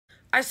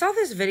I saw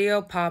this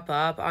video pop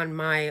up on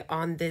my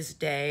On This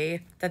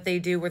Day that they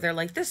do where they're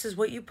like, this is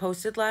what you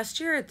posted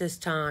last year at this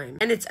time.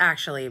 And it's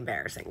actually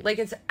embarrassing. Like,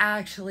 it's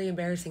actually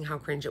embarrassing how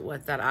cringe it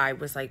was that I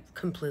was like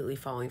completely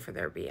falling for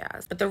their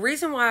BS. But the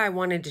reason why I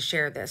wanted to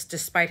share this,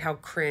 despite how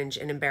cringe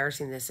and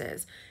embarrassing this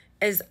is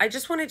I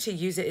just wanted to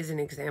use it as an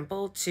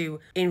example to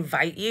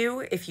invite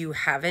you, if you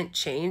haven't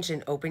changed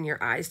and open your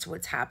eyes to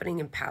what's happening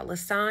in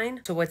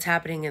Palestine, to what's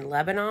happening in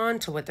Lebanon,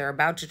 to what they're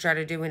about to try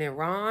to do in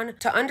Iran,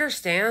 to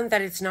understand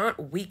that it's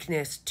not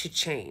weakness to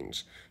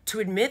change. To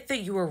admit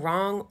that you are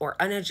wrong or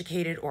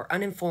uneducated or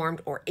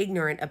uninformed or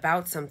ignorant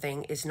about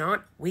something is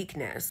not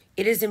weakness.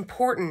 It is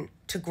important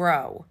to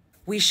grow.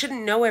 We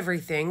shouldn't know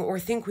everything or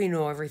think we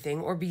know everything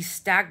or be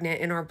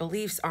stagnant in our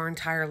beliefs our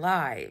entire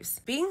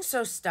lives. Being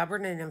so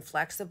stubborn and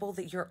inflexible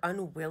that you're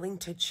unwilling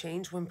to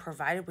change when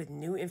provided with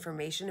new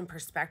information and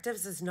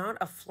perspectives is not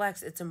a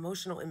flex, it's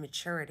emotional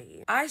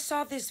immaturity. I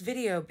saw this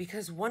video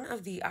because one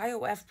of the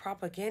IOF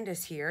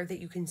propagandists here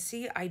that you can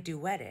see I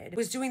duetted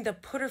was doing the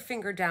put her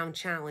finger down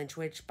challenge,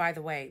 which, by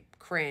the way,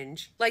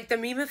 cringe. Like, the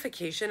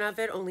memification of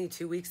it only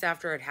 2 weeks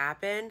after it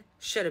happened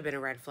should have been a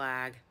red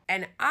flag.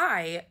 And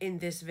I, in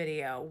this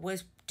video,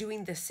 was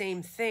doing the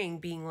same thing,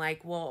 being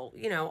like, well,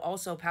 you know,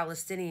 also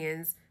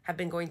Palestinians have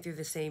been going through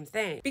the same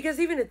thing. Because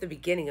even at the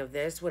beginning of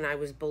this, when I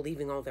was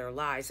believing all their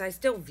lies, I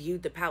still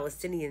viewed the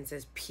Palestinians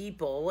as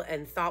people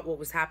and thought what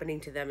was happening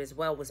to them as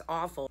well was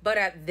awful. But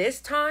at this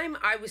time,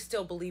 I was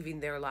still believing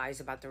their lies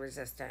about the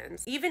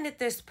resistance. Even at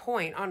this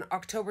point, on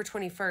October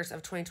 21st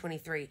of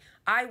 2023,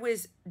 I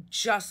was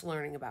just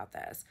learning about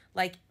this.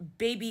 Like,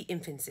 baby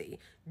infancy.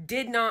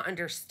 Did not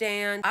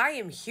understand. I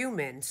am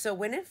human. So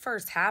when it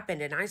first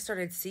happened and I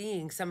started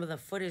seeing some of the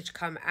footage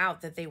come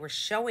out that they were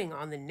showing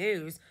on the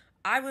news,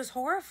 I was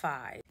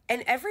horrified.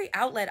 And every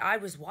outlet I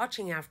was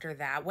watching after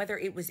that, whether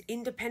it was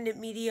independent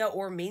media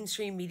or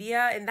mainstream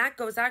media, and that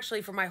goes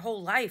actually for my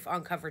whole life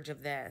on coverage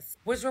of this,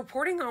 was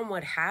reporting on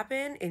what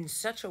happened in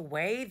such a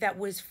way that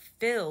was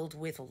filled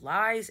with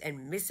lies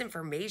and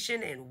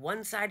misinformation and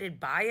one-sided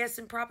bias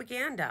and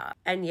propaganda.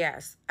 And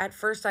yes, at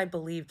first I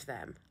believed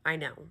them. I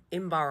know,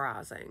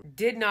 embarrassing.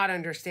 Did not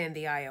understand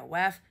the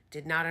IOF,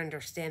 did not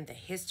understand the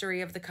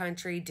history of the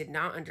country, did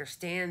not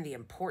understand the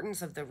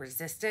importance of the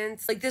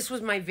resistance. Like, this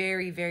was my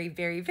very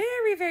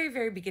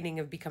beginning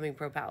of becoming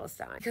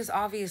pro-Palestine. Because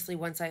obviously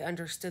once I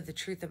understood the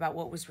truth about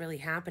what was really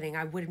happening,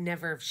 I would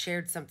never have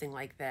shared something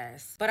like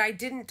this. But I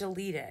didn't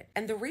delete it.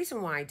 And the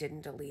reason why I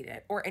didn't delete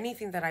it, or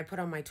anything that I put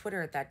on my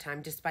Twitter at that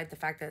time, despite the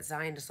fact that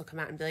Zionists will come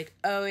out and be like,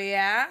 oh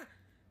yeah?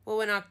 Well,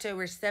 when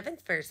October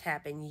 7th first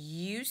happened,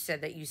 you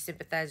said that you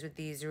sympathize with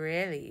the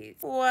Israelis.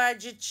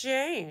 Why'd you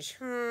change?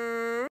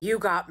 You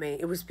got me.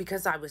 It was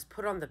because I was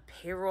put on the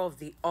payroll of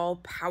the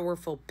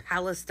all-powerful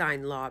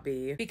Palestine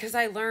lobby. Because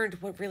I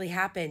learned what really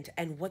happened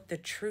and what the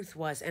truth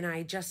was, and I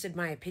adjusted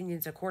my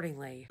opinions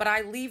accordingly. But I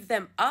leave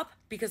them up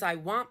because I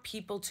want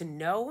people to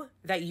know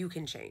that you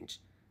can change.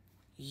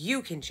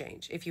 You can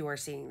change if you are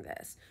seeing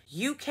this.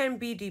 You can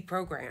be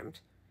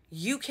deprogrammed.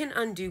 You can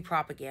undo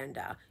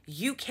propaganda.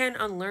 You can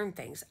unlearn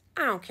things.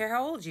 I don't care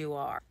how old you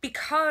are.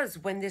 Because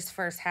when this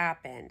first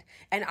happened,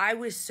 and I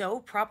was so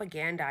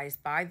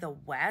propagandized by the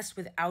West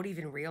without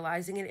even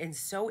realizing it, and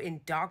so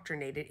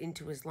indoctrinated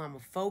into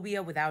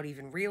Islamophobia without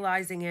even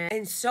realizing it,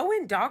 and so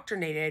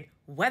indoctrinated,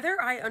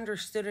 whether I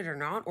understood it or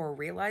not, or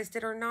realized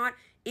it or not,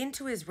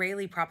 into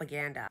Israeli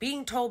propaganda.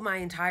 Being told my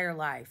entire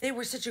life, they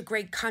were such a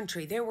great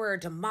country. They were a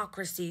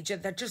democracy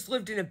that just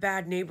lived in a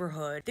bad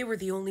neighborhood. They were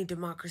the only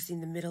democracy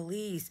in the Middle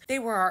East. They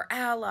were our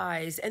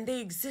allies, and they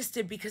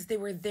existed because they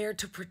were there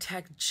to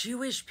protect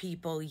Jewish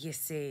people, you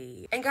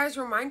see. And guys,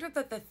 reminder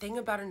that the thing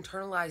about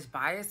internalized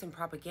bias and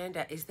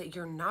propaganda is that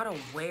you're not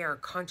aware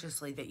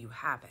consciously that you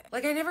have it.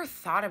 Like, I never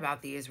thought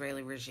about the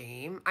Israeli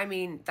regime. I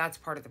mean, that's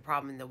part of the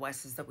problem in the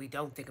West, is that we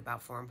don't think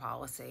about foreign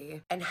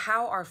policy and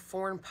how our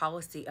foreign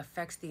policy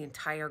affects the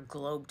entire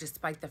globe,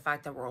 despite the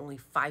fact that we're only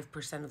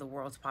 5% of the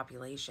world's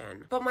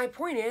population. But my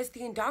point is,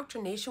 the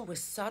indoctrination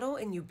was subtle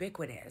and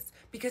ubiquitous,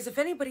 because if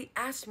anybody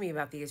asked me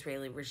about the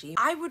Israeli regime,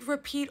 I would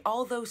repeat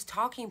all those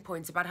talking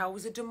points about how it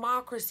was a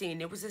democracy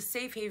and it was a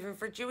safe haven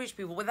for Jewish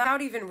people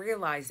without even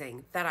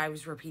realizing that I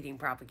was repeating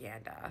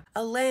propaganda.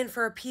 A land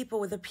for a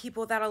people with a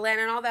people without a land,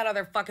 and all that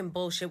other fucking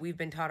bullshit we've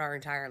been taught our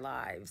entire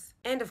lives.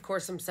 And of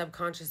course, some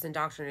subconscious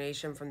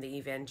indoctrination from the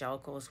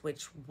evangelicals,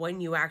 which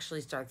when you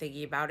actually start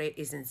thinking about it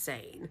is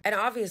insane. And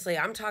obviously,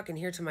 I'm talking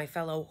here to my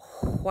fellow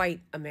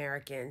white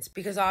Americans,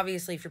 because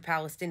obviously if you're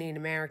Palestinian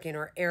American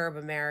or Arab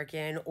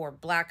American or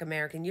Black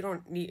American, you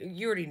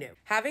already knew.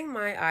 Having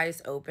my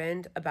eyes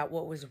opened about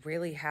what was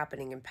really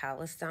happening in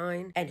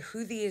Palestine and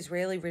who the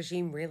Israeli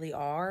regime really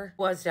are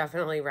was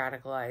definitely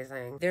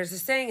radicalizing. There's a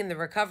saying in the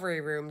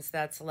recovery rooms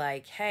that's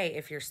like, hey,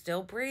 if you're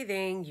still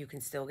breathing, you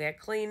can still get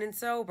clean and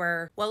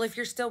sober. Well, if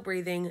you're still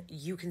breathing,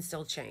 you can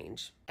still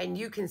change. And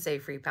you can say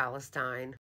free Palestine.